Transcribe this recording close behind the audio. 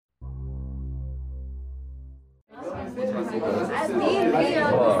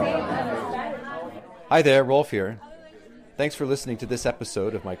Hi there, Rolf here. Thanks for listening to this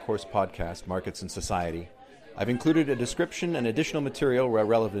episode of my course podcast, Markets and Society. I've included a description and additional material where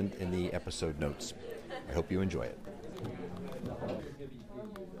relevant in the episode notes. I hope you enjoy it.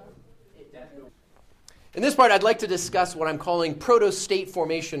 In this part, I'd like to discuss what I'm calling proto-state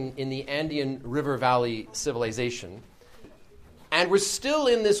formation in the Andean River Valley civilization. And we're still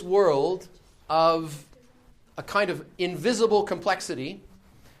in this world of a kind of invisible complexity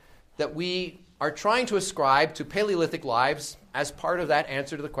that we are trying to ascribe to Paleolithic lives as part of that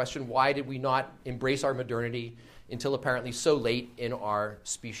answer to the question, why did we not embrace our modernity until apparently so late in our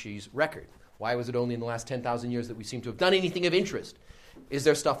species record? Why was it only in the last 10,000 years that we seem to have done anything of interest? Is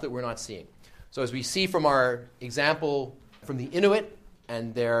there stuff that we're not seeing? So as we see from our example from the Inuit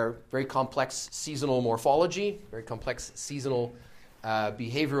and their very complex seasonal morphology, very complex seasonal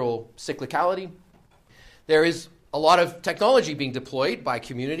behavioral cyclicality, there is a lot of technology being deployed by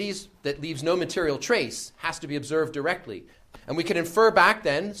communities that leaves no material trace, has to be observed directly. And we can infer back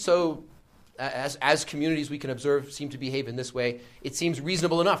then, so as communities we can observe seem to behave in this way, it seems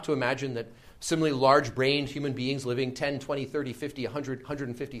reasonable enough to imagine that similarly large-brained human beings living 10, 20, 30, 50, 100,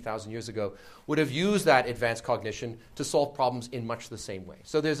 150,000 years ago would have used that advanced cognition to solve problems in much the same way.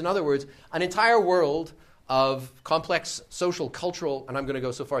 So there's, in other words, an entire world of complex social, cultural, and I'm going to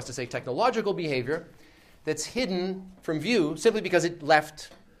go so far as to say technological behavior that's hidden from view simply because it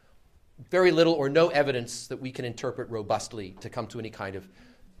left very little or no evidence that we can interpret robustly to come to any kind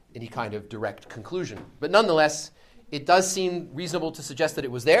of direct conclusion. But nonetheless, it does seem reasonable to suggest that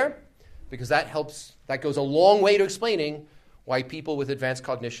it was there, because that goes a long way to explaining why people with advanced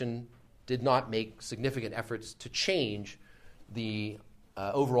cognition did not make significant efforts to change the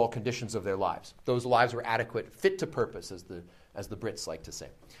overall conditions of their lives. Those lives were adequate, fit to purpose, as the Brits like to say.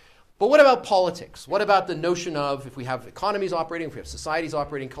 But what about politics? What about the notion of, if we have economies operating, if we have societies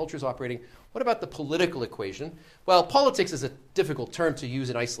operating, cultures operating, what about the political equation? Well, politics is a difficult term to use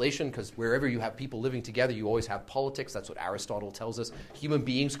in isolation because wherever you have people living together, you always have politics. That's what Aristotle tells us. Human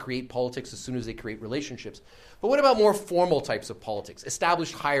beings create politics as soon as they create relationships. But what about more formal types of politics?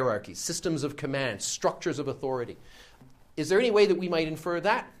 Established hierarchies, systems of command, structures of authority. Is there any way that we might infer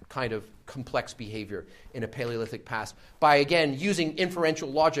that kind of complex behavior in a Paleolithic past by, again, using inferential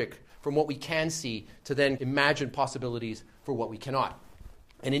logic from what we can see to then imagine possibilities for what we cannot?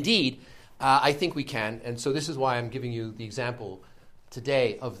 And indeed, I think we can, and so this is why I'm giving you the example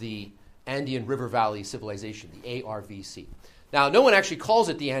today of the Andean River Valley Civilization, the ARVC. Now, no one actually calls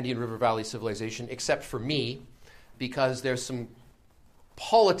it the Andean River Valley Civilization except for me, because there's some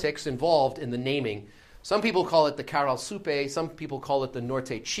politics involved in the naming. Some people call it the Caral Supe, some people call it the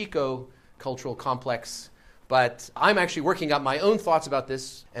Norte Chico cultural complex, but I'm actually working out my own thoughts about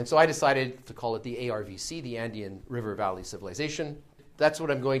this, and so I decided to call it the ARVC, the Andean River Valley Civilization. That's what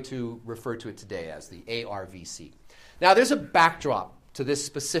I'm going to refer to it today as, the ARVC. Now, there's a backdrop to this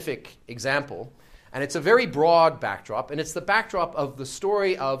specific example, and it's a very broad backdrop, and it's the backdrop of the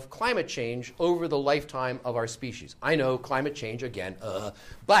story of climate change over the lifetime of our species. I know climate change, again,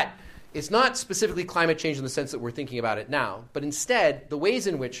 but it's not specifically climate change in the sense that we're thinking about it now, but instead the ways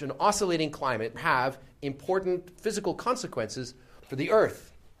in which an oscillating climate have important physical consequences for the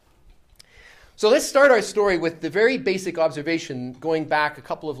Earth. So let's start our story with the very basic observation going back a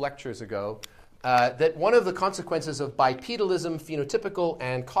couple of lectures ago that one of the consequences of bipedalism, phenotypical,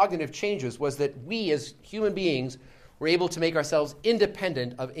 and cognitive changes was that we as human beings were able to make ourselves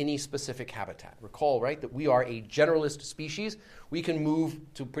independent of any specific habitat. Recall, right, that we are a generalist species. We can move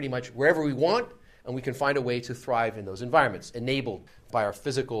to pretty much wherever we want, and we can find a way to thrive in those environments, enabled by our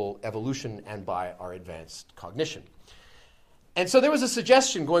physical evolution and by our advanced cognition. And so there was a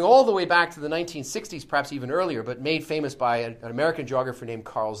suggestion going all the way back to the 1960s, perhaps even earlier, but made famous by an American geographer named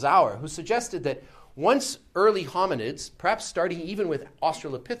Carl Sauer, who suggested that once early hominids, perhaps starting even with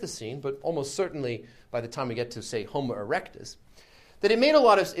Australopithecine, but almost certainly by the time we get to, say, Homo erectus, that it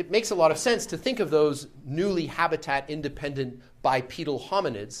makes a lot of sense to think of those newly habitat-independent bipedal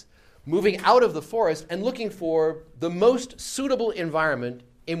hominids moving out of the forest and looking for the most suitable environment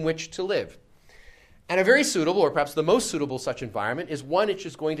in which to live. And a very suitable, or perhaps the most suitable such environment, is one which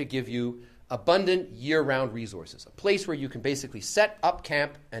is going to give you abundant year-round resources, a place where you can basically set up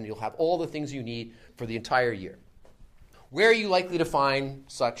camp and you'll have all the things you need for the entire year. Where are you likely to find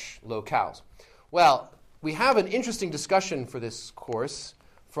such locales? Well, we have an interesting discussion for this course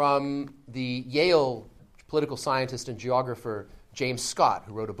from the Yale political scientist and geographer James Scott,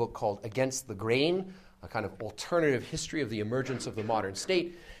 who wrote a book called Against the Grain, a kind of alternative history of the emergence of the modern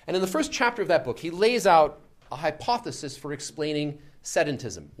state. And in the first chapter of that book, he lays out a hypothesis for explaining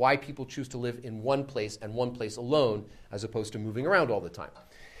sedentism, why people choose to live in one place and one place alone as opposed to moving around all the time.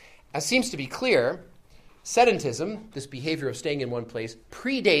 As seems to be clear, sedentism, this behavior of staying in one place,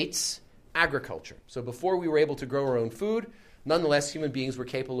 predates agriculture. So before we were able to grow our own food, nonetheless, human beings were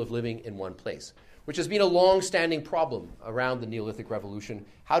capable of living in one place, which has been a long-standing problem around the Neolithic Revolution.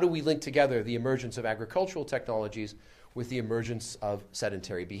 How do we link together the emergence of agricultural technologies with the emergence of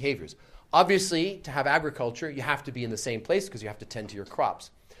sedentary behaviors? Obviously, to have agriculture, you have to be in the same place because you have to tend to your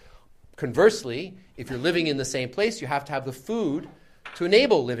crops. Conversely, if you're living in the same place, you have to have the food to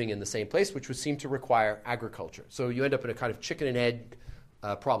enable living in the same place, which would seem to require agriculture. So you end up in a kind of chicken and egg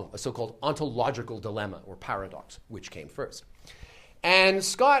problem, a so-called ontological dilemma or paradox, which came first. And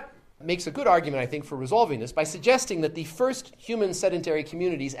Scott makes a good argument, I think, for resolving this by suggesting that the first human sedentary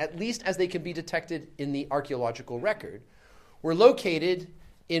communities, at least as they can be detected in the archaeological record, were located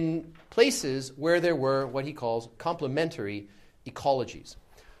in places where there were what he calls complementary ecologies.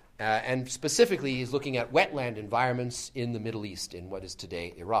 And specifically, he's looking at wetland environments in the Middle East, in what is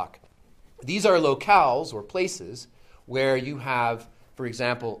today Iraq. These are locales or places where you have, for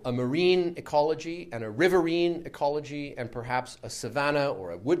example, a marine ecology and a riverine ecology and perhaps a savanna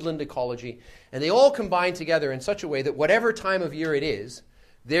or a woodland ecology. And they all combine together in such a way that whatever time of year it is,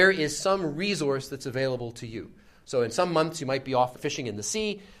 there is some resource that's available to you. So in some months you might be off fishing in the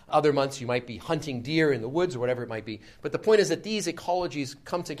sea, other months you might be hunting deer in the woods or whatever it might be. But the point is that these ecologies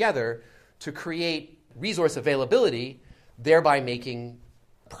come together to create resource availability, thereby making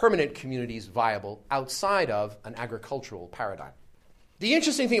permanent communities viable outside of an agricultural paradigm. The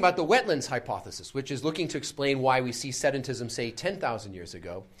interesting thing about the wetlands hypothesis, which is looking to explain why we see sedentism, say, 10,000 years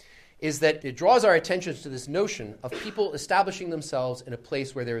ago, is that it draws our attention to this notion of people establishing themselves in a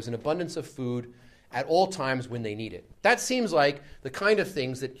place where there is an abundance of food at all times when they need it. That seems like the kind of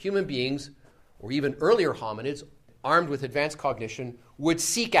things that human beings, or even earlier hominids, armed with advanced cognition, would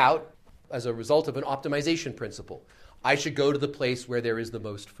seek out as a result of an optimization principle. I should go to the place where there is the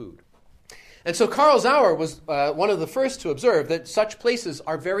most food. And so Carl Sauer was one of the first to observe that such places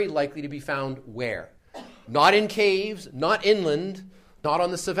are very likely to be found where? Not in caves, not inland, not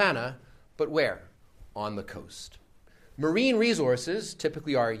on the savanna, but where? On the coast. Marine resources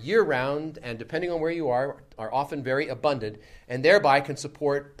typically are year-round and, depending on where you are often very abundant and thereby can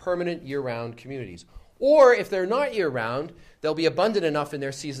support permanent year-round communities. Or if they're not year-round, they'll be abundant enough in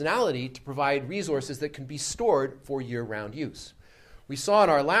their seasonality to provide resources that can be stored for year-round use. We saw in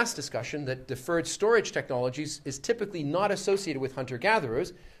our last discussion that deferred storage technologies is typically not associated with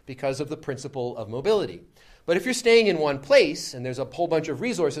hunter-gatherers because of the principle of mobility. But if you're staying in one place and there's a whole bunch of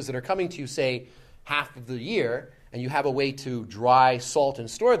resources that are coming to you, say, half of the year, and you have a way to dry, salt, and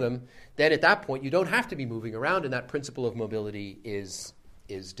store them, then at that point you don't have to be moving around, and that principle of mobility is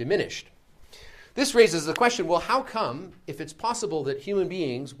diminished. This raises the question, well, how come, if it's possible that human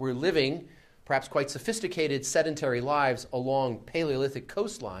beings were living perhaps quite sophisticated sedentary lives along Paleolithic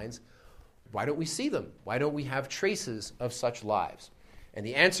coastlines, why don't we see them? Why don't we have traces of such lives? And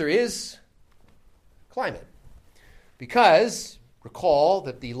the answer is climate. Because recall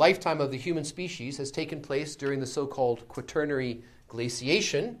that the lifetime of the human species has taken place during the so-called Quaternary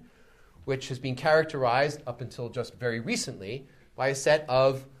glaciation, which has been characterized up until just very recently by a set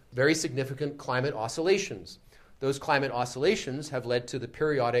of very significant climate oscillations. Those climate oscillations have led to the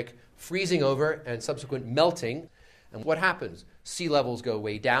periodic freezing over and subsequent melting. And what happens? Sea levels go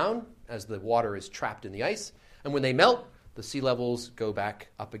way down as the water is trapped in the ice, and when they melt, the sea levels go back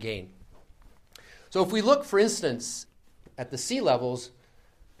up again. So if we look, for instance, at the sea levels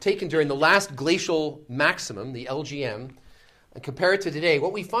taken during the last glacial maximum, the LGM, and compare it to today,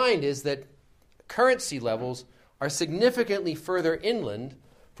 what we find is that current sea levels are significantly further inland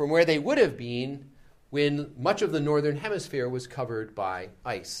from where they would have been when much of the northern hemisphere was covered by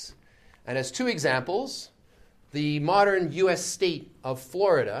ice. And as two examples, the modern U.S. state of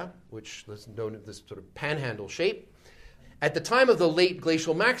Florida, which is known as this sort of panhandle shape, at the time of the late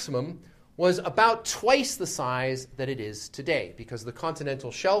glacial maximum was about twice the size that it is today, because the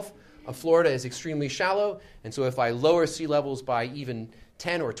continental shelf of Florida is extremely shallow, and so if I lower sea levels by even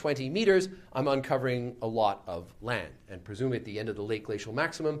 10 or 20 meters, I'm uncovering a lot of land. And presumably at the end of the late glacial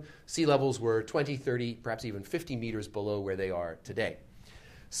maximum, sea levels were 20, 30, perhaps even 50 meters below where they are today.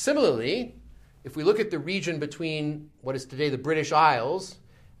 Similarly, if we look at the region between what is today the British Isles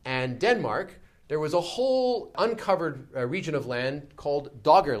and Denmark, there was a whole uncovered region of land called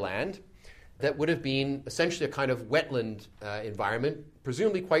Doggerland that would have been essentially a kind of wetland environment,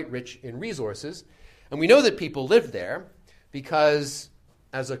 presumably quite rich in resources. And we know that people lived there because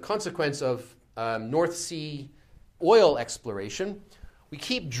as a consequence of North Sea oil exploration, we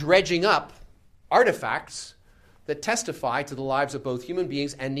keep dredging up artifacts that testify to the lives of both human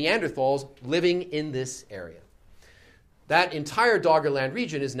beings and Neanderthals living in this area. That entire Doggerland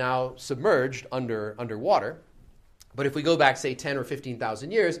region is now submerged underwater. But if we go back, say, 10 or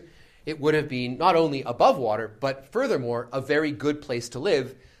 15,000 years, it would have been not only above water, but furthermore, a very good place to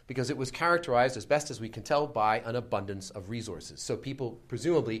live because it was characterized, as best as we can tell, by an abundance of resources. So people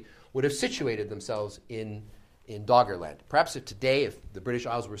presumably would have situated themselves in Doggerland. Perhaps today, if the British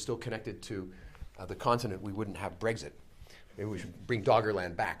Isles were still connected to the continent, we wouldn't have Brexit. Maybe we should bring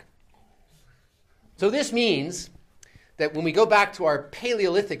Doggerland back. So this means that when we go back to our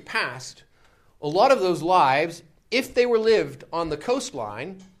Paleolithic past, a lot of those lives, if they were lived on the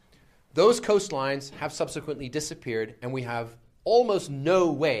coastline, those coastlines have subsequently disappeared, and we have almost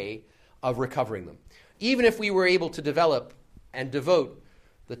no way of recovering them. Even if we were able to develop and devote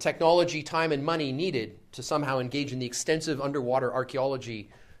the technology, time, and money needed to somehow engage in the extensive underwater archaeology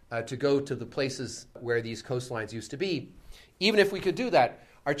to go to the places where these coastlines used to be, even if we could do that,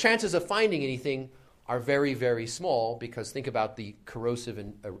 our chances of finding anything are very, very small because think about the corrosive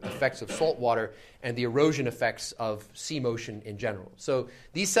effects of salt water and the erosion effects of sea motion in general. So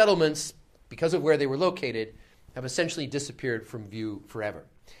these settlements, because of where they were located, have essentially disappeared from view forever.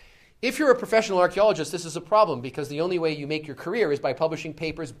 If you're a professional archaeologist, this is a problem because the only way you make your career is by publishing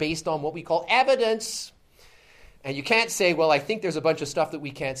papers based on what we call evidence. And you can't say, well, I think there's a bunch of stuff that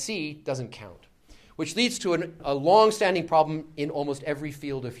we can't see. Doesn't count. Which leads to a long-standing problem in almost every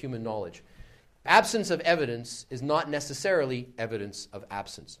field of human knowledge. Absence of evidence is not necessarily evidence of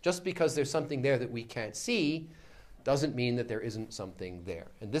absence. Just because there's something there that we can't see doesn't mean that there isn't something there.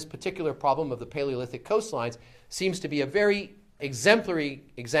 And this particular problem of the Paleolithic coastlines seems to be a very exemplary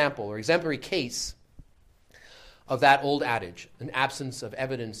example or exemplary case of that old adage. An absence of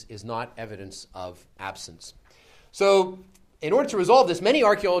evidence is not evidence of absence. So in order to resolve this, many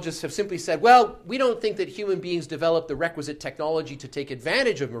archaeologists have simply said, well, we don't think that human beings developed the requisite technology to take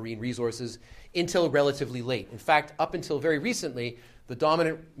advantage of marine resources until relatively late. In fact, up until very recently, the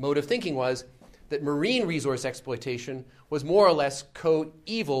dominant mode of thinking was that marine resource exploitation was more or less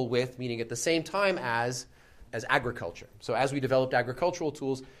coeval with, meaning at the same time as agriculture. So as we developed agricultural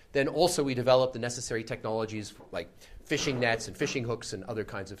tools, then also we developed the necessary technologies like fishing nets and fishing hooks and other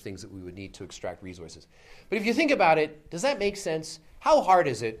kinds of things that we would need to extract resources. But if you think about it, does that make sense? How hard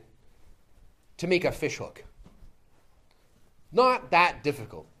is it to make a fish hook? Not that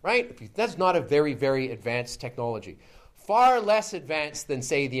difficult, right? That's not a very, very advanced technology. Far less advanced than,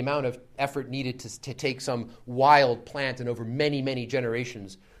 say, the amount of effort needed to take some wild plant and over many, many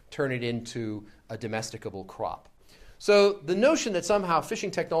generations turn it into a domesticable crop. So the notion that somehow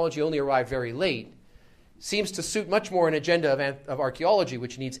fishing technology only arrived very late seems to suit much more an agenda of archaeology,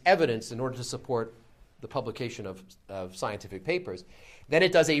 which needs evidence in order to support the publication of scientific papers, than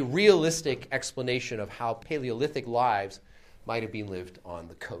it does a realistic explanation of how Paleolithic lives might have been lived on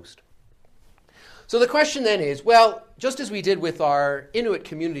the coast. So the question then is, well, just as we did with our Inuit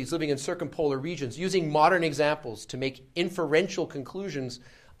communities living in circumpolar regions, using modern examples to make inferential conclusions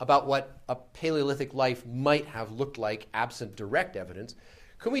about what a Paleolithic life might have looked like absent direct evidence,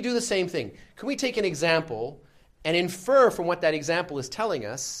 can we do the same thing? Can we take an example and infer from what that example is telling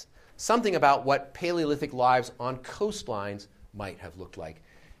us something about what Paleolithic lives on coastlines might have looked like?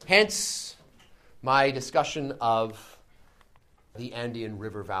 Hence, my discussion of the Andean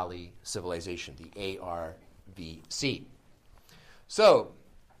River Valley Civilization, the ARVC. So,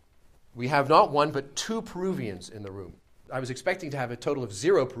 we have not one but two Peruvians in the room. I was expecting to have a total of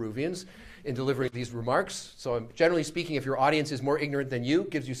 0 Peruvians in delivering these remarks. So generally speaking, if your audience is more ignorant than you, it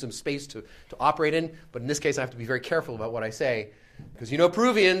gives you some space to operate in. But in this case, I have to be very careful about what I say. Because you know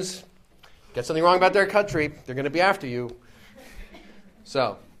Peruvians, get something wrong about their country, they're going to be after you.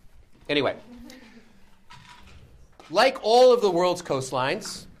 So, anyway. Like all of the world's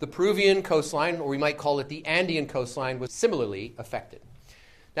coastlines, the Peruvian coastline, or we might call it the Andean coastline, was similarly affected.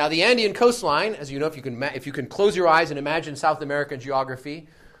 Now, the Andean coastline, as you know, if you can close your eyes and imagine South American geography,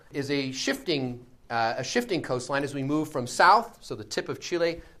 is a shifting coastline as we move from south, so the tip of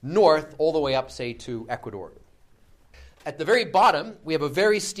Chile, north, all the way up, say, to Ecuador. At the very bottom, we have a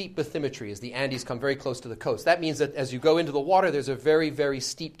very steep bathymetry as the Andes come very close to the coast. That means that as you go into the water, there's a very, very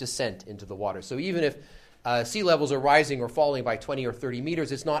steep descent into the water. So even if sea levels are rising or falling by 20 or 30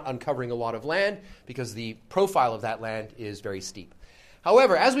 meters, it's not uncovering a lot of land because the profile of that land is very steep.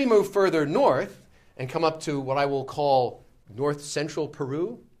 However, as we move further north and come up to what I will call north-central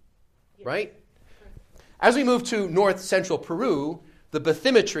Peru, right? As we move to north-central Peru, the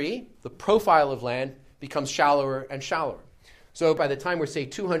bathymetry, the profile of land, becomes shallower and shallower. So by the time we're, say,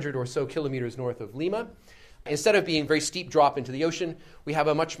 200 or so kilometers north of Lima, instead of being a very steep drop into the ocean, we have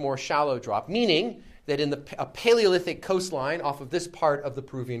a much more shallow drop, meaning that in a Paleolithic coastline off of this part of the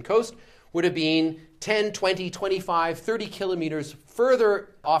Peruvian coast would have been 10, 20, 25, 30 kilometers further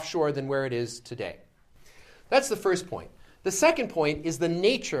offshore than where it is today. That's the first point. The second point is the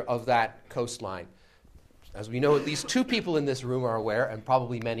nature of that coastline. As we know, at least two people in this room are aware, and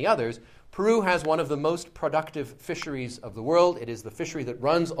probably many others, Peru has one of the most productive fisheries of the world. It is the fishery that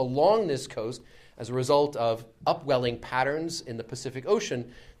runs along this coast as a result of upwelling patterns in the Pacific Ocean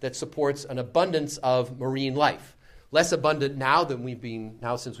that supports an abundance of marine life. Less abundant now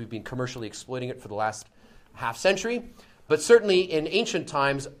since we've been commercially exploiting it for the last half century, but certainly in ancient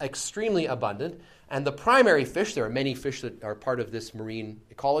times extremely abundant. And the primary fish, there are many fish that are part of this marine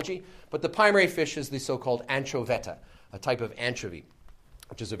ecology, but the primary fish is the so-called anchoveta, a type of anchovy,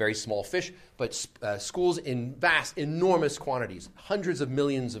 which is a very small fish, but schools in vast, enormous quantities, hundreds of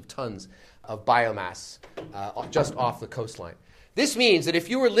millions of tons of biomass just off the coastline. This means that if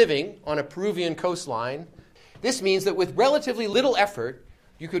you were living on a Peruvian coastline, this means that with relatively little effort,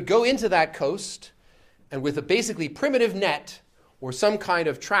 you could go into that coast, and with a basically primitive net or some kind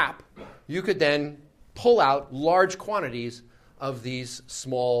of trap, you could then pull out large quantities of these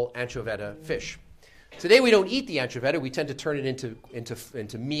small anchoveta fish. Today we don't eat the anchoveta. We tend to turn it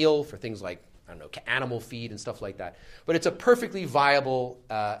into meal for things like, I don't know, animal feed and stuff like that. But it's a perfectly viable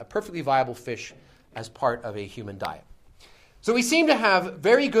fish as part of a human diet. So we seem to have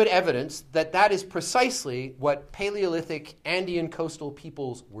very good evidence that that is precisely what Paleolithic Andean coastal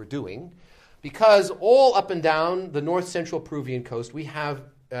peoples were doing, because all up and down the north-central Peruvian coast we have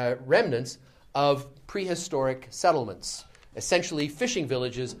remnants of prehistoric settlements, essentially fishing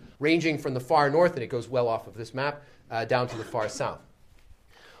villages ranging from the far north, and it goes well off of this map, down to the far south.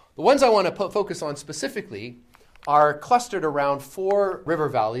 The ones I want to focus on specifically are clustered around four river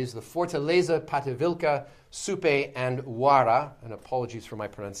valleys, the Fortaleza, Pativilca, Supe, and Huara, and apologies for my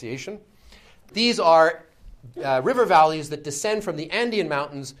pronunciation. These are river valleys that descend from the Andean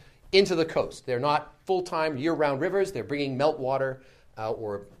mountains into the coast. They're not full-time, year-round rivers. They're bringing meltwater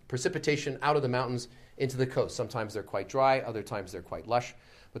or precipitation out of the mountains into the coast. Sometimes they're quite dry, other times they're quite lush.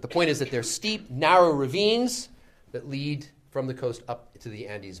 But the point is that they're steep, narrow ravines that lead from the coast up to the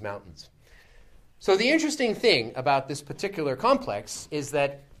Andes Mountains. So the interesting thing about this particular complex is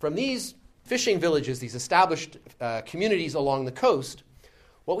that from these fishing villages, these established communities along the coast,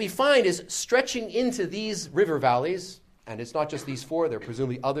 what we find is stretching into these river valleys, and it's not just these four, there are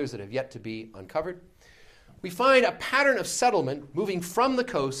presumably others that have yet to be uncovered, we find a pattern of settlement moving from the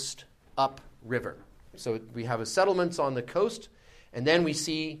coast upriver. So we have settlements on the coast, and then we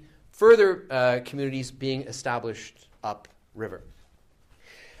see further communities being established upriver.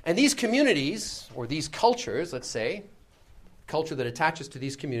 And these communities, or these cultures, let's say, culture that attaches to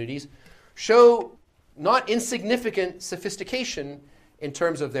these communities, show not insignificant sophistication in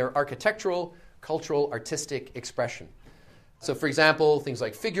terms of their architectural, cultural, artistic expression. So, for example, things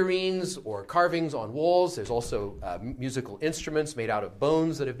like figurines or carvings on walls. There's also musical instruments made out of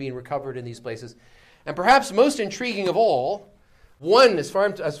bones that have been recovered in these places. And perhaps most intriguing of all, one, as far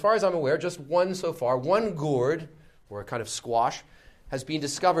as I'm aware, just one so far, one gourd, or a kind of squash, has been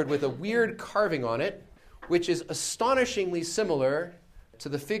discovered with a weird carving on it, which is astonishingly similar to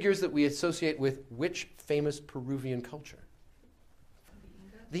the figures that we associate with which famous Peruvian culture?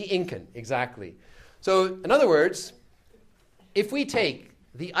 The Incan, exactly. So, in other words, if we take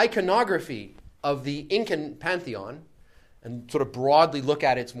the iconography of the Incan pantheon and sort of broadly look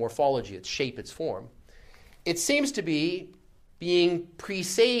at its morphology, its shape, its form, it seems to be being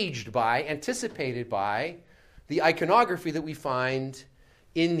presaged by, anticipated by, the iconography that we find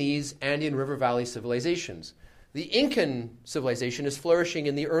in these Andean River Valley civilizations. The Incan civilization is flourishing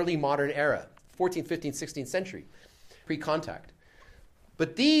in the early modern era, 14th, 15th, 16th century, pre-contact.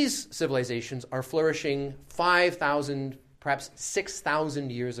 But these civilizations are flourishing 5,000, perhaps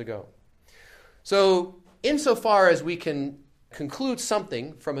 6,000 years ago. So, insofar as we can conclude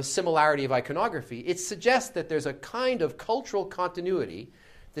something from a similarity of iconography, it suggests that there's a kind of cultural continuity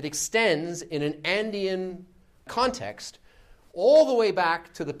that extends in an Andean context all the way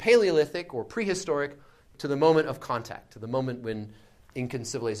back to the Paleolithic or prehistoric, to the moment of contact, to the moment when Incan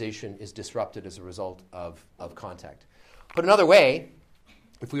civilization is disrupted as a result of contact. Put another way,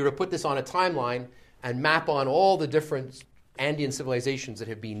 if we were to put this on a timeline and map on all the different Andean civilizations that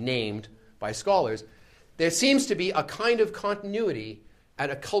have been named by scholars, there seems to be a kind of continuity at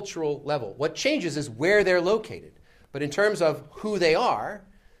a cultural level. What changes is where they're located. But in terms of who they are,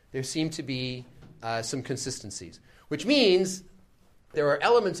 there seem to be some consistencies, which means there are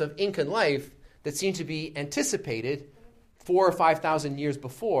elements of Incan life that seem to be anticipated 4,000 or 5,000 years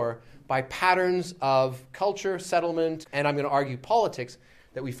before by patterns of culture, settlement, and I'm going to argue politics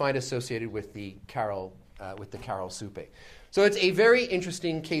that we find associated with the Caral Supe. So it's a very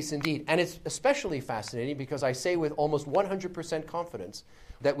interesting case indeed. And it's especially fascinating because I say with almost 100% confidence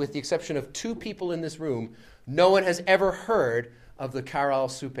that with the exception of 2 people in this room, no one has ever heard of the Caral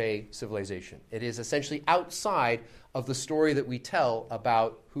Supe civilization. It is essentially outside of the story that we tell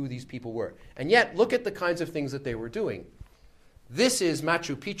about who these people were. And yet, look at the kinds of things that they were doing. This is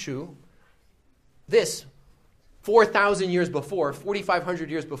Machu Picchu. This, 4,000 years before, 4,500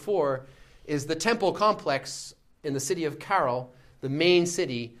 years before, is the temple complex in the city of Caral, the main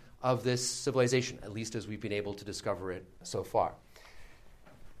city of this civilization, at least as we've been able to discover it so far.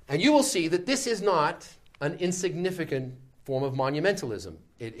 And you will see that this is not an insignificant form of monumentalism.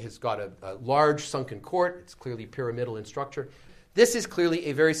 It has got a large sunken court. It's clearly pyramidal in structure. This is clearly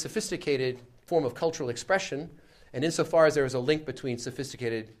a very sophisticated form of cultural expression, and insofar as there is a link between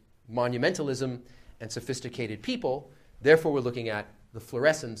sophisticated monumentalism and sophisticated people, therefore we're looking at the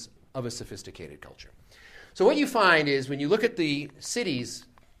fluorescence of a sophisticated culture. So what you find is when you look at the cities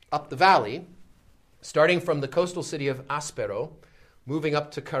up the valley, starting from the coastal city of Aspero, moving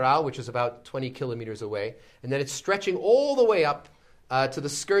up to Caral, which is about 20 kilometers away, and then it's stretching all the way up to the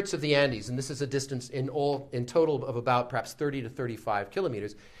skirts of the Andes, and this is a distance in total of about perhaps 30 to 35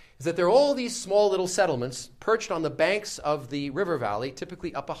 kilometers, is that there are all these small little settlements perched on the banks of the river valley,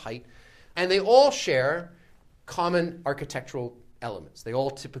 typically up a height, and they all share common architectural elements. They all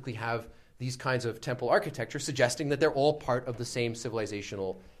typically have these kinds of temple architecture, suggesting that they're all part of the same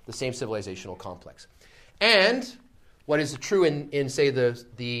civilizational complex. And what is true in say,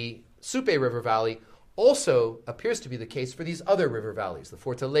 the Supe River Valley also appears to be the case for these other river valleys, the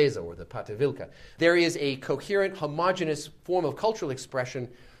Fortaleza or the Patavilca. There is a coherent, homogeneous form of cultural expression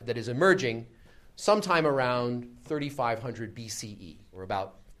that is emerging sometime around 3500 BCE, or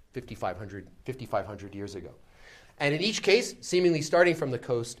about 5,500 years ago. And in each case, seemingly starting from the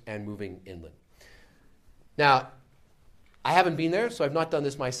coast and moving inland. Now, I haven't been there, so I've not done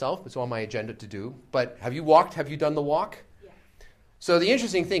this myself. It's on my agenda to do. But have you walked? Have you done the walk? Yeah. So the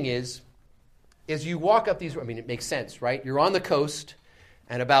interesting thing is you walk up these, it makes sense, right? You're on the coast,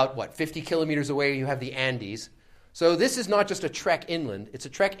 and about, 50 kilometers away you have the Andes. So this is not just a trek inland. It's a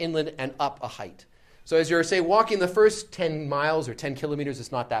trek inland and up a height. So as you're, say, walking the first 10 miles or 10 kilometers,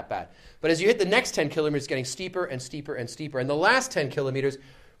 it's not that bad. But as you hit the next 10 kilometers, it's getting steeper and steeper and steeper. And the last 10 kilometers,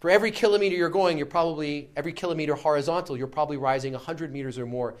 for every kilometer you're going, every kilometer horizontal, you're probably rising 100 meters or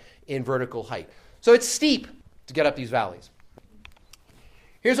more in vertical height. So it's steep to get up these valleys.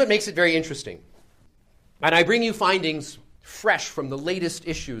 Here's what makes it very interesting. And I bring you findings fresh from the latest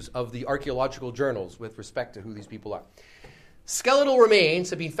issues of the archaeological journals with respect to who these people are. Skeletal remains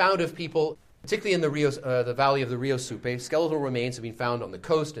have been found of people, particularly in the valley of the Rio Supe. Skeletal remains have been found on the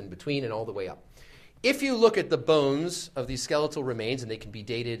coast and between and all the way up. If you look at the bones of these skeletal remains, and they can be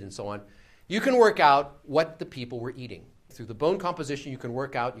dated and so on, you can work out what the people were eating. Through the bone composition, you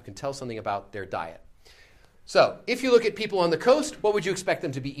can tell something about their diet. So, if you look at people on the coast, what would you expect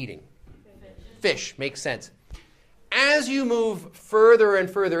them to be eating? Fish. Makes sense. As you move further and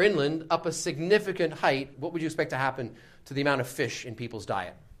further inland, up a significant height, what would you expect to happen to the amount of fish in people's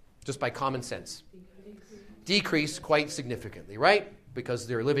diet? Just by common sense. Decrease quite significantly, right? Because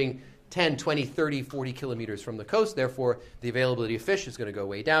they're living 10, 20, 30, 40 kilometers from the coast. Therefore, the availability of fish is going to go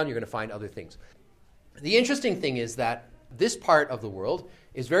way down. You're going to find other things. The interesting thing is that this part of the world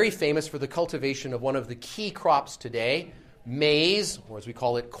is very famous for the cultivation of one of the key crops today, maize, or as we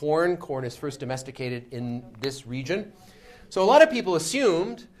call it, corn. Corn is first domesticated in this region. So a lot of people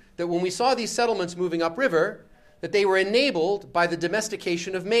assumed that when we saw these settlements moving upriver, that they were enabled by the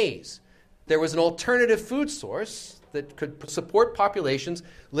domestication of maize. There was an alternative food source that could support populations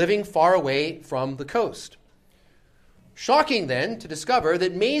living far away from the coast. Shocking then to discover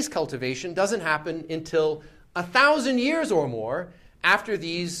that maize cultivation doesn't happen until 1,000 years or more after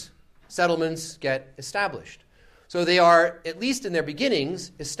these settlements get established. So they are, at least in their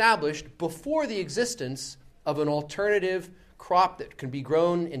beginnings, established before the existence of an alternative crop that can be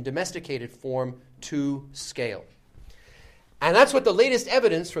grown in domesticated form to scale. And that's what the latest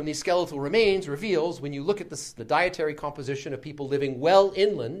evidence from these skeletal remains reveals when you look at the dietary composition of people living well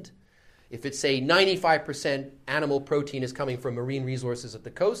inland. If it's, say, 95% animal protein is coming from marine resources at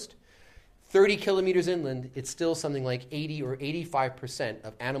the coast, 30 kilometers inland, it's still something like 80 or 85%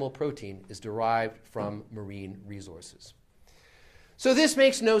 of animal protein is derived from marine resources. So this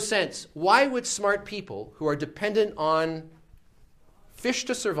makes no sense. Why would smart people who are dependent on fish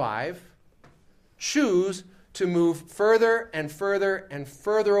to survive choose to move further and further and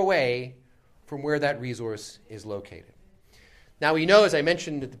further away from where that resource is located? Now we know, as I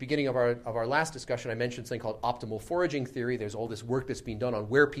mentioned at the beginning of our last discussion, I mentioned something called optimal foraging theory. There's all this work that's being done on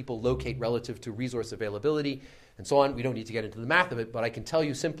where people locate relative to resource availability and so on. We don't need to get into the math of it, but I can tell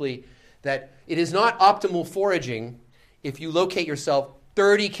you simply that it is not optimal foraging if you locate yourself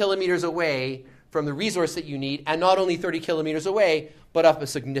 30 kilometers away from the resource that you need, and not only 30 kilometers away, but up a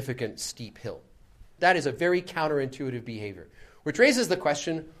significant steep hill. That is a very counterintuitive behavior, which raises the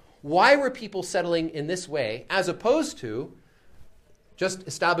question, why were people settling in this way as opposed to just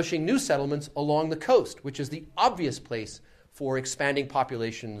establishing new settlements along the coast, which is the obvious place for expanding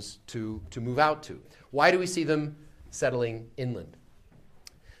populations to move out to? Why do we see them settling inland?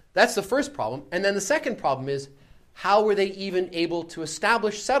 That's the first problem. And then the second problem is, how were they even able to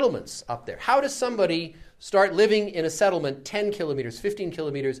establish settlements up there? How does somebody start living in a settlement 10 kilometers, 15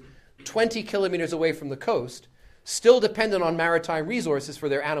 kilometers, 20 kilometers away from the coast, still dependent on maritime resources for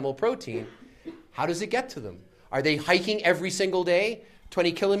their animal protein? How does it get to them? Are they hiking every single day,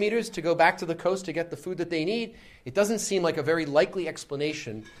 20 kilometers, to go back to the coast to get the food that they need? It doesn't seem like a very likely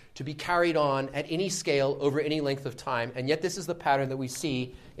explanation to be carried on at any scale over any length of time, and yet this is the pattern that we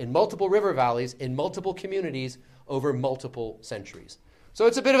see in multiple river valleys, in multiple communities, over multiple centuries. So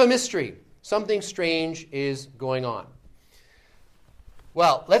it's a bit of a mystery. Something strange is going on.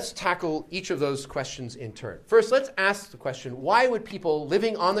 Well, let's tackle each of those questions in turn. First, let's ask the question, why would people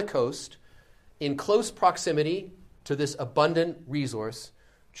living on the coast in close proximity to this abundant resource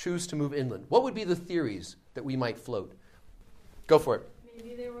choose to move inland? What would be the theories that we might float? Go for it.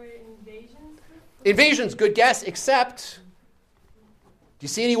 Maybe there were invasions? Invasions, good guess, except, do you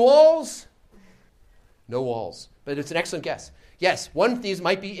see any walls? No walls, but it's an excellent guess. Yes, one of these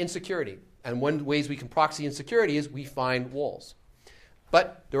might be insecurity, and one of the ways we can proxy insecurity is we find walls.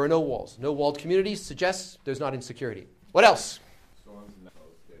 But there are no walls. No walled communities suggests there's not insecurity. What else?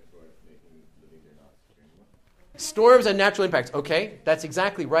 Storms and natural impacts. Okay, that's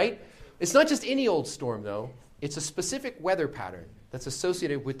exactly right. It's not just any old storm, though. It's a specific weather pattern that's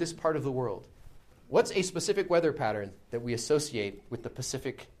associated with this part of the world. What's a specific weather pattern that we associate with the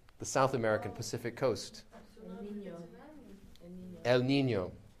Pacific, the South American Pacific coast? El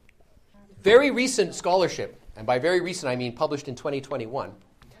Nino. Very recent scholarship, and by very recent I mean published in 2021,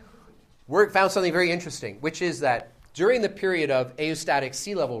 found something very interesting, which is that during the period of aeostatic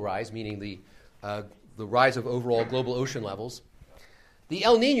sea level rise, meaning the rise of overall global ocean levels, the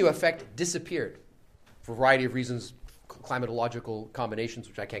El Nino effect disappeared for a variety of reasons, climatological combinations,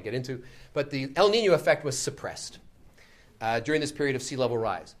 which I can't get into, but the El Nino effect was suppressed during this period of sea level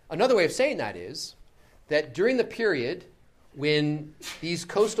rise. Another way of saying that is that during the period when these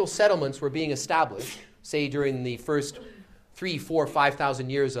coastal settlements were being established, say during the first 3, 4, 5,000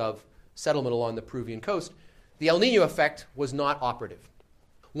 years of settlement along the Peruvian coast, the El Nino effect was not operative.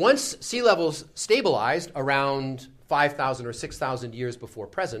 Once sea levels stabilized around 5,000 or 6,000 years before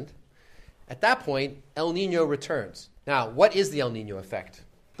present, at that point, El Nino returns. Now, what is the El Nino effect?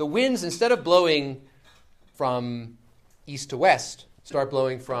 The winds, instead of blowing from east to west, start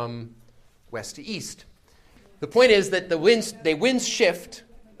blowing from west to east. The point is that the winds shift,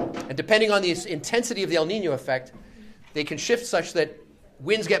 and depending on the intensity of the El Nino effect, they can shift such that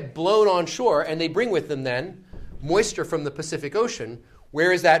winds get blown on shore, and they bring with them then moisture from the Pacific Ocean.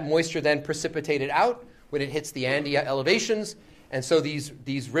 Where is that moisture then precipitated out? When it hits the Andes elevations, and so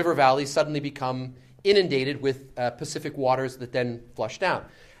these river valleys suddenly become inundated with Pacific waters that then flush down.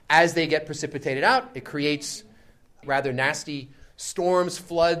 As they get precipitated out, it creates rather nasty storms,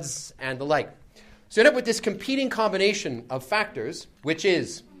 floods, and the like. So you end up with this competing combination of factors, which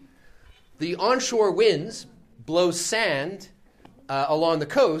is the onshore winds blow sand along the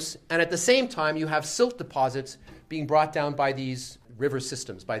coast, and at the same time you have silt deposits being brought down by these river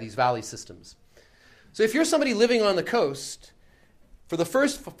systems, by these valley systems. So if you're somebody living on the coast, for the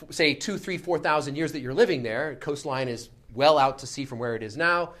first, say, 2, 3, 4,000 years that you're living there, coastline is well out to sea from where it is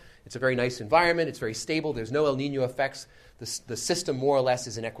now. It's a very nice environment. It's very stable. There's no El Nino effects. The system more or less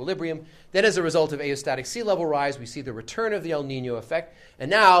is in equilibrium. Then as a result of aeostatic sea level rise, we see the return of the El Nino effect. And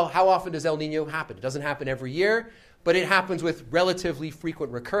now, how often does El Nino happen? It doesn't happen every year, but it happens with relatively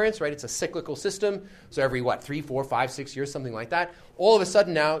frequent recurrence, right? It's a cyclical system. So every, 3, 4, 5, 6 years, something like that. All of a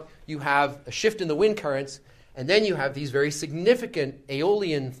sudden now, you have a shift in the wind currents, and then you have these very significant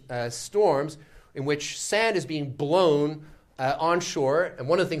aeolian storms in which sand is being blown onshore. And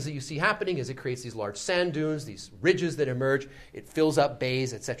one of the things that you see happening is it creates these large sand dunes, these ridges that emerge. It fills up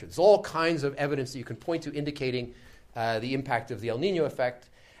bays, etc. There's all kinds of evidence that you can point to indicating the impact of the El Nino effect,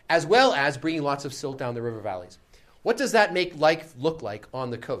 as well as bringing lots of silt down the river valleys. What does that make life look like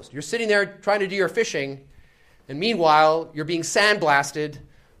on the coast? You're sitting there trying to do your fishing, and meanwhile, you're being sandblasted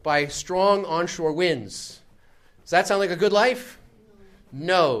by strong onshore winds. Does that sound like a good life?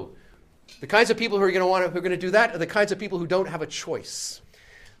 No. The kinds of people who are going to do that are the kinds of people who don't have a choice.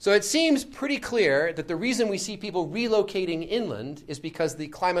 So it seems pretty clear that the reason we see people relocating inland is because the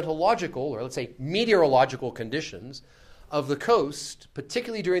climatological, or let's say meteorological conditions of the coast,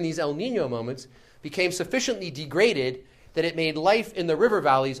 particularly during these El Nino moments, became sufficiently degraded that it made life in the river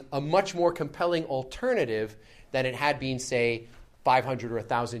valleys a much more compelling alternative than it had been, say, 500 or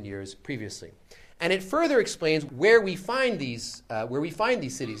 1,000 years previously. And it further explains where we find these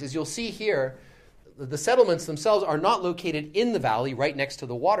cities. As you'll see here, the settlements themselves are not located in the valley right next to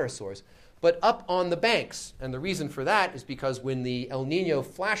the water source, but up on the banks. And the reason for that is because when the El Nino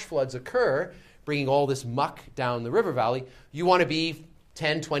flash floods occur, bringing all this muck down the river valley, you want to be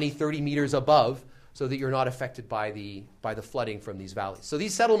 10, 20, 30 meters above so that you're not affected by the flooding from these valleys. So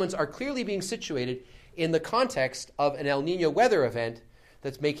these settlements are clearly being situated in the context of an El Nino weather event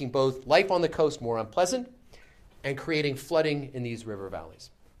that's making both life on the coast more unpleasant and creating flooding in these river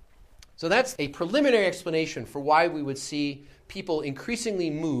valleys. So that's a preliminary explanation for why we would see people increasingly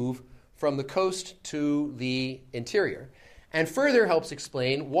move from the coast to the interior, and further helps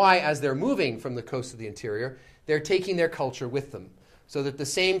explain why, as they're moving from the coast to the interior, they're taking their culture with them, so that the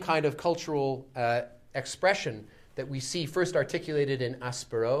same kind of cultural expression that we see first articulated in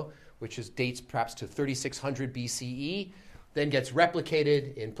Aspero, which dates perhaps to 3600 BCE, then gets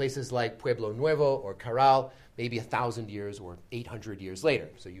replicated in places like Pueblo Nuevo or Caral, maybe 1,000 years or 800 years later.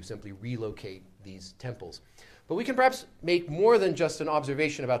 So you simply relocate these temples. But we can perhaps make more than just an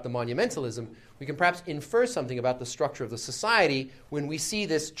observation about the monumentalism. We can perhaps infer something about the structure of the society when we see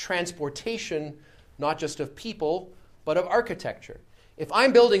this transportation, not just of people, but of architecture. If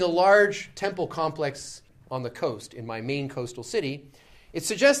I'm building a large temple complex on the coast in my main coastal city, it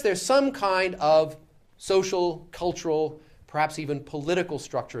suggests there's some kind of social, cultural, perhaps even political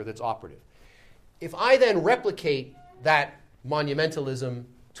structure that's operative. If I then replicate that monumentalism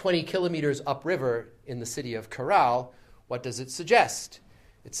 20 kilometers upriver in the city of Caral, what does it suggest?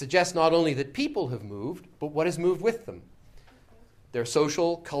 It suggests not only that people have moved, but what has moved with them. Their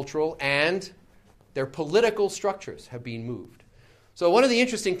social, cultural, and their political structures have been moved. So one of the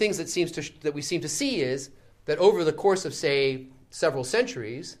interesting things that we seem to see is that over the course of, say, several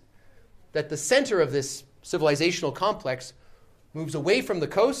centuries, that the center of this civilizational complex moves away from the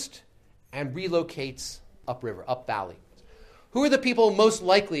coast and relocates upriver, up valley. Who are the people most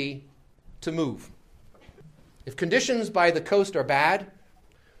likely to move? If conditions by the coast are bad,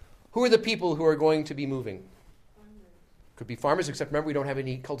 who are the people who are going to be moving? Could be farmers, except remember we don't have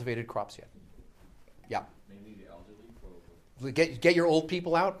any cultivated crops yet. Yeah. Mainly the elderly. Get your old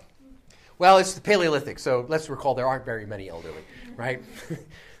people out? Well, it's the Paleolithic, so let's recall there aren't very many elderly, right?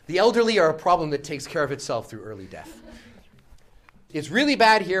 The elderly are a problem that takes care of itself through early death. It's really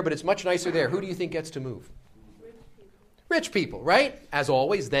bad here, but it's much nicer there. Who do you think gets to move? Rich people, right? As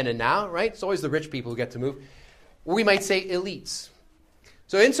always, then and now, right? It's always the rich people who get to move. Or we might say elites.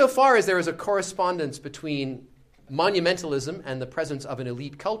 So insofar as there is a correspondence between monumentalism and the presence of an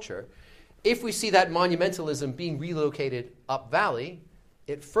elite culture, if we see that monumentalism being relocated up valley,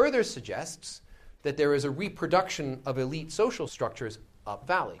 it further suggests that there is a reproduction of elite social structures up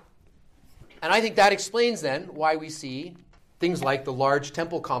valley. And I think that explains then why we see things like the large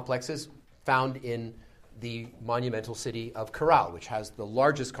temple complexes found in the monumental city of Caral, which has the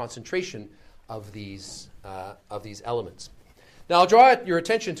largest concentration of these elements. Now, I'll draw your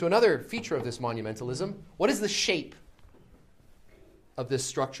attention to another feature of this monumentalism. What is the shape of this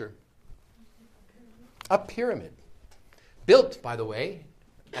structure? A pyramid. Built, by the way,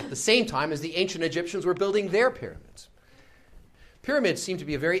 at the same time as the ancient Egyptians were building their pyramids. Pyramids seem to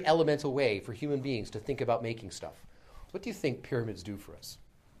be a very elemental way for human beings to think about making stuff. What do you think pyramids do for us?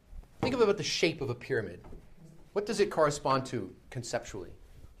 Think about the shape of a pyramid. What does it correspond to conceptually?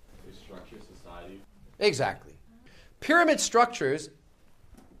 They structure society. Exactly. Pyramid structures,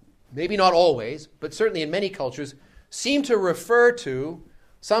 maybe not always, but certainly in many cultures, seem to refer to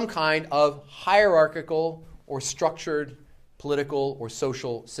some kind of hierarchical or structured political or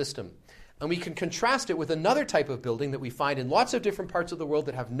social system. And we can contrast it with another type of building that we find in lots of different parts of the world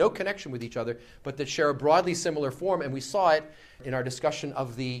that have no connection with each other, but that share a broadly similar form. And we saw it in our discussion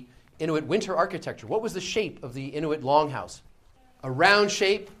of the Inuit winter architecture. What was the shape of the Inuit longhouse? A round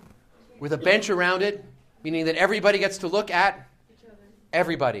shape with a bench around it, meaning that everybody gets to look at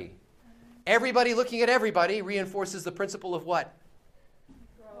everybody. Everybody looking at everybody reinforces the principle of what?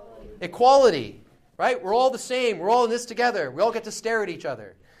 Equality. Right? We're all the same. We're all in this together. We all get to stare at each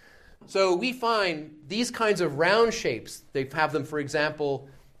other. So we find these kinds of round shapes. They have them, for example,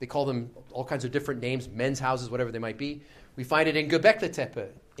 they call them all kinds of different names, men's houses, whatever they might be. We find it in Göbekli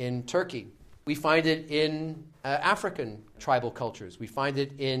Tepe in Turkey. We We find it in African tribal cultures. We find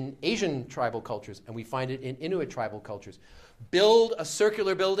it in Asian tribal cultures. And we find it in Inuit tribal cultures. Build a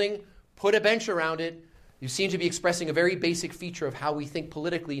circular building, put a bench around it. You seem to be expressing a very basic feature of how we think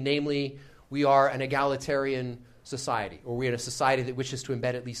politically, namely, we are an egalitarian society, or we're in a society that wishes to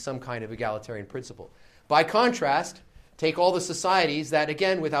embed at least some kind of egalitarian principle. By contrast, take all the societies that,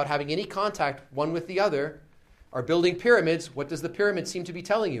 again, without having any contact one with the other, are building pyramids. What does the pyramid seem to be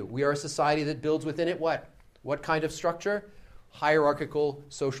telling you? We are a society that builds within it what? What kind of structure? Hierarchical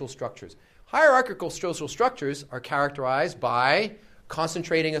social structures. Hierarchical social structures are characterized by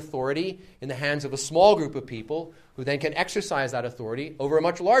concentrating authority in the hands of a small group of people who then can exercise that authority over a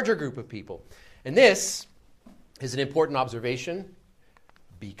much larger group of people. And this is an important observation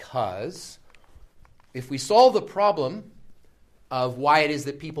because if we solve the problem of why it is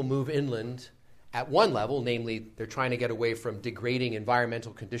that people move inland at one level, namely they're trying to get away from degrading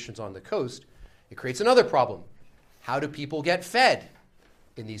environmental conditions on the coast, it creates another problem. How do people get fed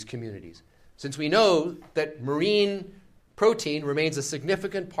in these communities? Since we know that marine protein remains a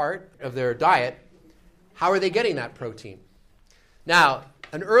significant part of their diet, how are they getting that protein? Now,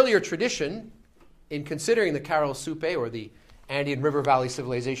 an earlier tradition in considering the Carol Supe, or the Andean River Valley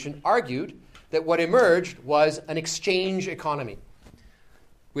civilization, argued that what emerged was an exchange economy,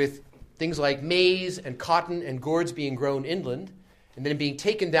 with things like maize and cotton and gourds being grown inland, and then being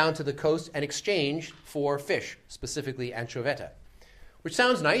taken down to the coast and exchanged for fish, specifically anchoveta, which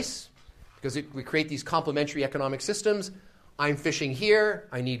sounds nice, because we create these complementary economic systems. I'm fishing here,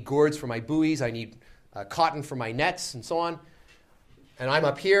 I need gourds for my buoys, I need cotton for my nets, and so on. And I'm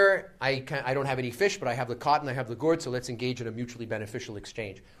up here, I don't have any fish, but I have the cotton, I have the gourd, so let's engage in a mutually beneficial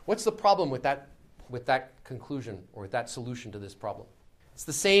exchange. What's the problem with that conclusion, or with that solution to this problem? It's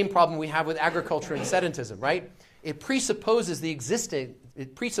the same problem we have with agriculture and sedentism, right? It presupposes the existence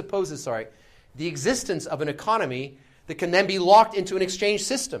of an economy that can then be locked into an exchange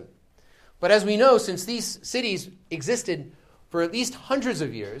system. But as we know, since these cities existed for at least hundreds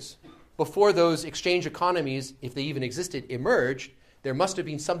of years before those exchange economies, if they even existed, emerged, there must have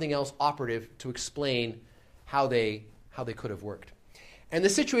been something else operative to explain how they could have worked. And the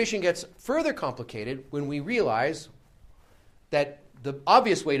situation gets further complicated when we realize that the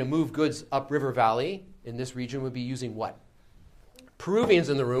obvious way to move goods up River Valley in this region would be using what? Peruvians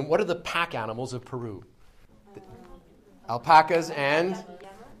in the room, what are the pack animals of Peru? Alpacas and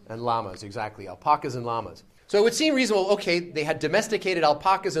llamas, exactly. Alpacas and llamas. So it would seem reasonable, okay, they had domesticated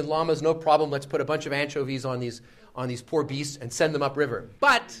alpacas and llamas, no problem, let's put a bunch of anchovies on these poor beasts and send them upriver.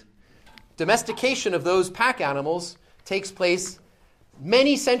 But domestication of those pack animals takes place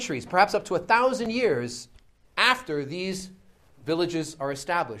many centuries, perhaps up to 1,000 years after these villages are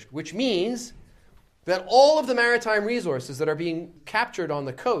established, which means that all of the maritime resources that are being captured on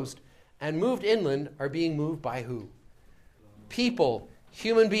the coast and moved inland are being moved by who? People,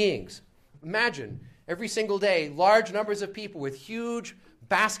 human beings. Imagine every single day, large numbers of people with huge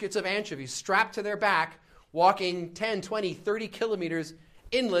baskets of anchovies strapped to their back, walking 10, 20, 30 kilometers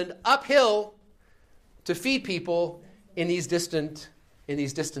inland, uphill, to feed people in these distant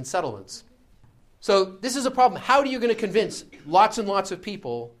settlements. So this is a problem. How are you going to convince lots and lots of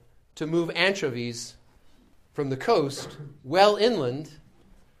people to move anchovies from the coast well inland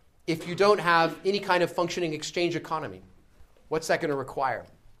if you don't have any kind of functioning exchange economy? What's that going to require?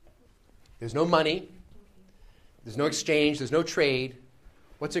 There's no money. There's no exchange. There's no trade.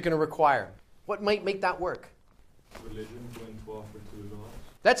 What's it going to require? What might make that work? Religion going to offer to the gods?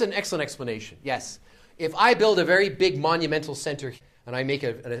 That's an excellent explanation, yes. If I build a very big monumental center and I make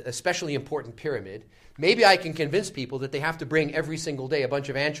an especially important pyramid, maybe I can convince people that they have to bring every single day a bunch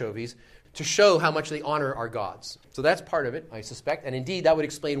of anchovies to show how much they honor our gods. So that's part of it, I suspect. And indeed, that would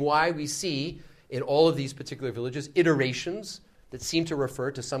explain why we see in all of these particular villages iterations that seem to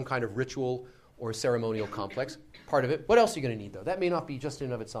refer to some kind of ritual or ceremonial complex. Part of it. What else are you going to need, though? That may not be just in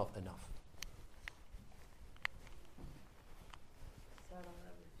and of itself enough. Settle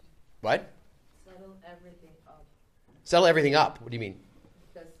everything. What? Settle everything up. Settle everything up. What do you mean?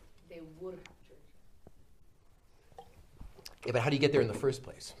 Because they would have church. Yeah, but how do you get there in the first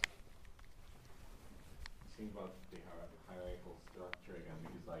place? Think about the hierarchical structure again,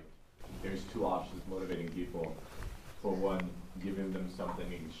 because like there's two options motivating people. For one, giving them something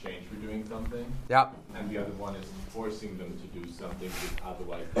in exchange for doing something. Yeah. And the other one is forcing them to do something because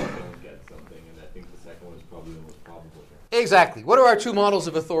otherwise they don't get something. And I think the second one is probably the most probable here. Exactly. What are our two models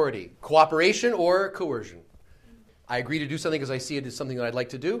of authority? Cooperation or coercion? I agree to do something because I see it as something that I'd like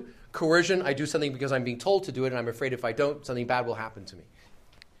to do. Coercion, I do something because I'm being told to do it and I'm afraid if I don't, something bad will happen to me.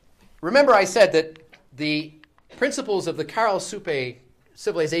 Remember I said that the principles of the Carol Supe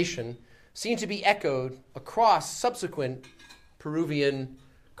civilization seem to be echoed across subsequent Peruvian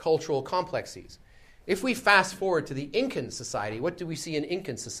cultural complexes. If we fast forward to the Incan society, what do we see in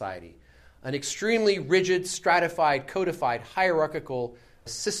Incan society? An extremely rigid, stratified, codified, hierarchical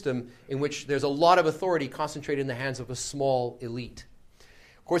system in which there's a lot of authority concentrated in the hands of a small elite.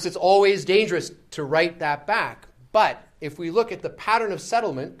 Of course, it's always dangerous to write that back, but if we look at the pattern of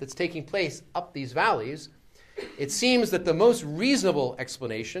settlement that's taking place up these valleys, it seems that the most reasonable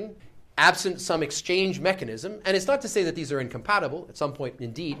explanation, absent some exchange mechanism, and it's not to say that these are incompatible. At some point,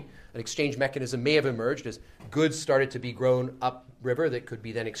 indeed, an exchange mechanism may have emerged as goods started to be grown upriver that could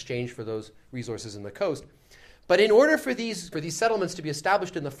be then exchanged for those resources in the coast. But in order for these settlements to be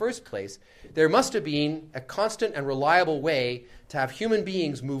established in the first place, there must have been a constant and reliable way to have human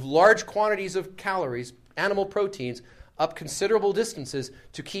beings move large quantities of calories, animal proteins, up considerable distances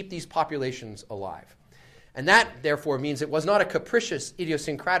to keep these populations alive. And that, therefore, means it was not a capricious,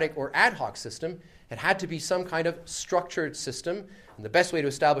 idiosyncratic, or ad hoc system. It had to be some kind of structured system. And the best way to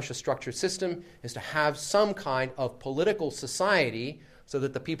establish a structured system is to have some kind of political society so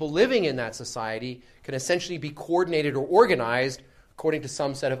that the people living in that society can essentially be coordinated or organized according to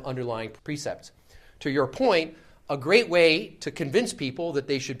some set of underlying precepts. To your point, a great way to convince people that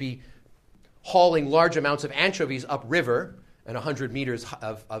they should be hauling large amounts of anchovies upriver at 100 meters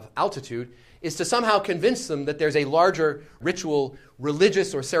of altitude is to somehow convince them that there's a larger ritual,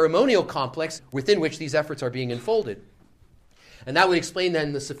 religious, or ceremonial complex within which these efforts are being unfolded. And that would explain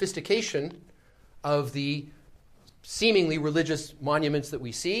then the sophistication of the seemingly religious monuments that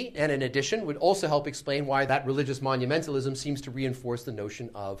we see, and in addition would also help explain why that religious monumentalism seems to reinforce the notion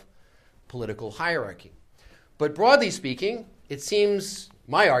of political hierarchy. But broadly speaking, it seems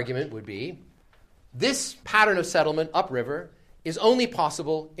my argument would be this pattern of settlement upriver is only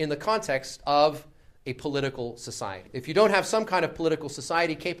possible in the context of a political society. If you don't have some kind of political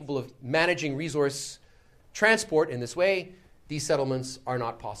society capable of managing resource transport in this way, these settlements are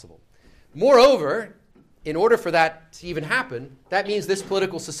not possible. Moreover, in order for that to even happen, that means this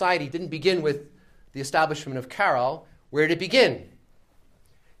political society didn't begin with the establishment of Caral. Where did it begin?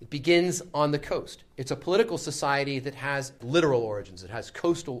 It begins on the coast. It's a political society that has literal origins. It has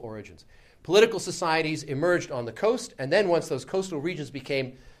coastal origins. Political societies emerged on the coast, and then once those coastal regions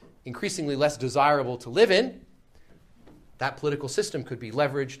became increasingly less desirable to live in, that political system could be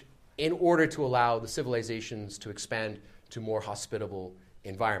leveraged in order to allow the civilizations to expand to more hospitable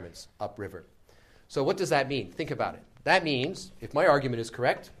environments upriver. So what does that mean? Think about it. That means, if my argument is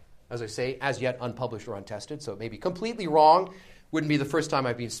correct, as I say, as yet unpublished or untested, so it may be completely wrong, wouldn't be the first time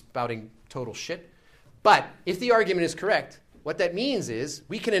I've been spouting total shit, but if the argument is correct, what that means is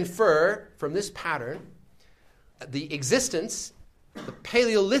we can infer from this pattern the existence, the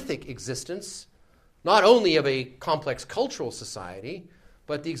Paleolithic existence, not only of a complex cultural society,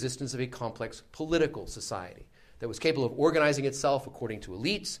 but the existence of a complex political society that was capable of organizing itself according to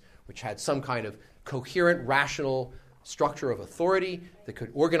elites, which had some kind of coherent, rational structure of authority that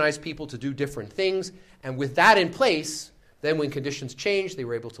could organize people to do different things. And with that in place, then when conditions changed, they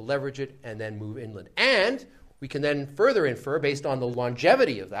were able to leverage it and then move inland. And we can then further infer, based on the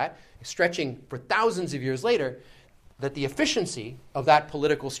longevity of that, stretching for thousands of years later, that the efficiency of that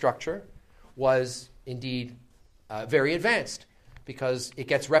political structure was indeed very advanced, because it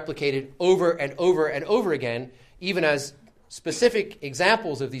gets replicated over and over and over again, even as specific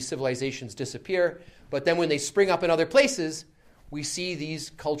examples of these civilizations disappear. But then when they spring up in other places, we see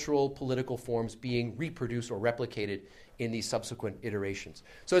these cultural, political forms being reproduced or replicated in these subsequent iterations.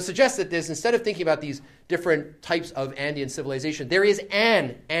 So it suggests that there's, instead of thinking about these different types of Andean civilization, there is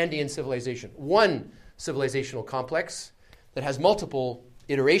an Andean civilization, one civilizational complex that has multiple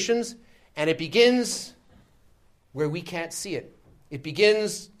iterations, and it begins where we can't see it. It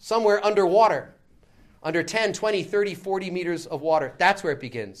begins somewhere underwater, under 10, 20, 30, 40 meters of water. That's where it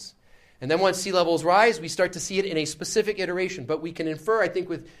begins. And then once sea levels rise, we start to see it in a specific iteration. But we can infer, I think,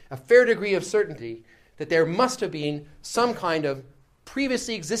 with a fair degree of certainty, that there must have been some kind of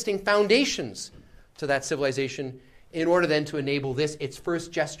previously existing foundations to that civilization in order then to enable this, its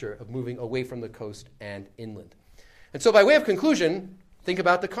first gesture of moving away from the coast and inland. And so by way of conclusion, think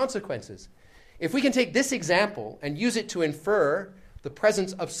about the consequences. If we can take this example and use it to infer the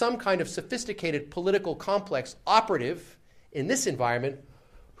presence of some kind of sophisticated political complex operative in this environment,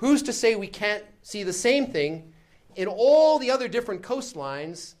 who's to say we can't see the same thing in all the other different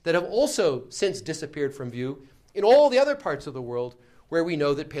coastlines that have also since disappeared from view in all the other parts of the world where we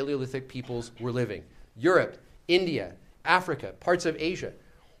know that Paleolithic peoples were living? Europe, India, Africa, parts of Asia.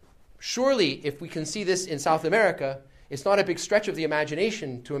 Surely, if we can see this in South America, it's not a big stretch of the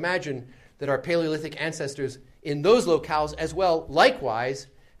imagination to imagine that our Paleolithic ancestors in those locales as well likewise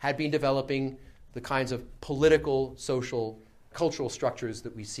had been developing the kinds of political, social, cultural structures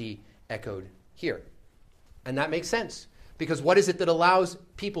that we see echoed here. And that makes sense, because what is it that allows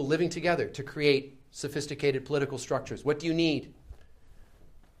people living together to create sophisticated political structures? What do you need?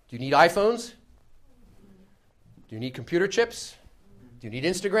 Do you need iPhones? Do you need computer chips? Do you need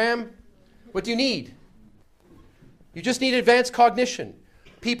Instagram? What do you need? You just need advanced cognition.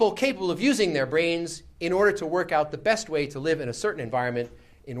 People capable of using their brains in order to work out the best way to live in a certain environment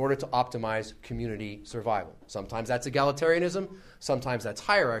in order to optimize community survival. Sometimes that's egalitarianism, sometimes that's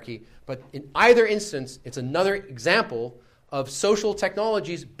hierarchy, but in either instance, it's another example of social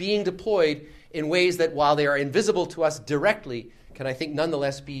technologies being deployed in ways that, while they are invisible to us directly, can, I think,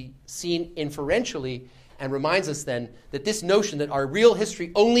 nonetheless be seen inferentially, and reminds us then that this notion that our real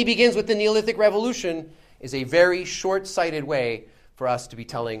history only begins with the Neolithic Revolution is a very short-sighted way for us to be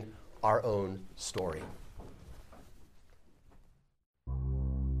telling our own story.